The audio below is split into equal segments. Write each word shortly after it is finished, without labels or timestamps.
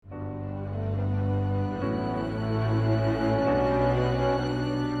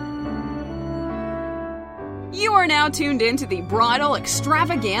You are now tuned in to the Bridal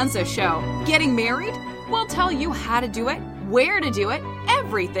Extravaganza Show. Getting married? We'll tell you how to do it, where to do it,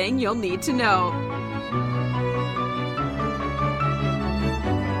 everything you'll need to know.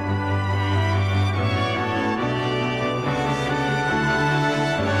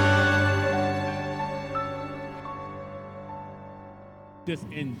 Just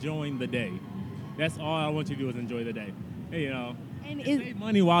enjoying the day. That's all I want you to do is enjoy the day. Hey, and save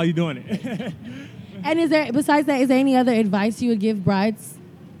money while you're doing it. And besides that, is there any other advice you would give brides?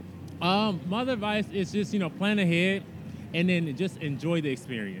 My other advice is just, plan ahead and then just enjoy the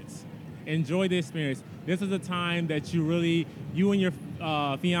experience. Enjoy the experience. This is a time that you and your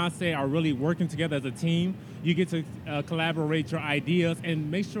fiancé are really working together as a team. You get to collaborate your ideas and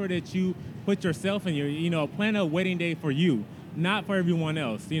make sure that you put yourself in your, plan a wedding day for you, not for everyone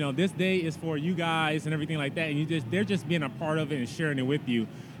else. This day is for you guys and everything like that. And they're just being a part of it and sharing it with you.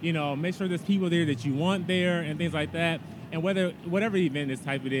 Make sure there's people there that you want there and things like that. And whatever event this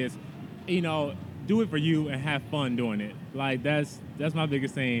type it is, do it for you and have fun doing it. Like that's my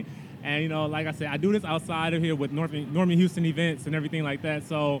biggest thing. And like I said, I do this outside of here with Norman Houston events and everything like that.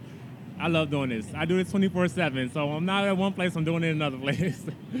 So I love doing this. I do this 24/7. So I'm not at one place, I'm doing it in another place.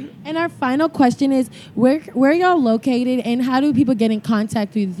 And our final question is, where are y'all located and how do people get in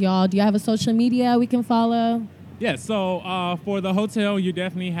contact with y'all? Do you have a social media we can follow? Yeah, so for the hotel, you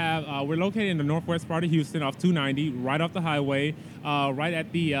definitely have, we're located in the northwest part of Houston off 290, right off the highway, right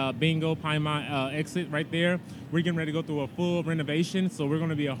at the Bingo Piedmont exit right there. We're getting ready to go through a full renovation, so we're going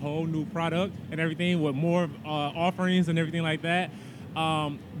to be a whole new product and everything with more offerings and everything like that.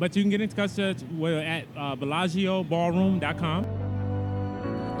 But you can get in touch at VillagioBallroom.com.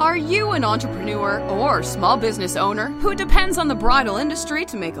 Are you an entrepreneur or small business owner who depends on the bridal industry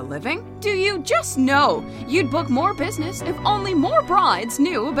to make a living? Do you just know you'd book more business if only more brides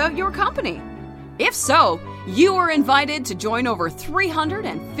knew about your company? If so, you are invited to join over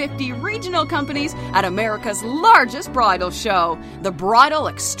 350 regional companies at America's largest bridal show, the Bridal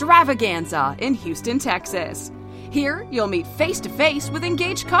Extravaganza in Houston, Texas. Here, you'll meet face-to-face with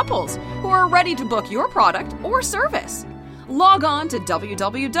engaged couples who are ready to book your product or service. Log on to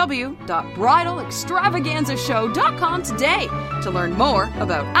www.bridalextravaganzashow.com today to learn more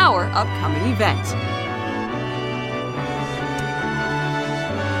about our upcoming event.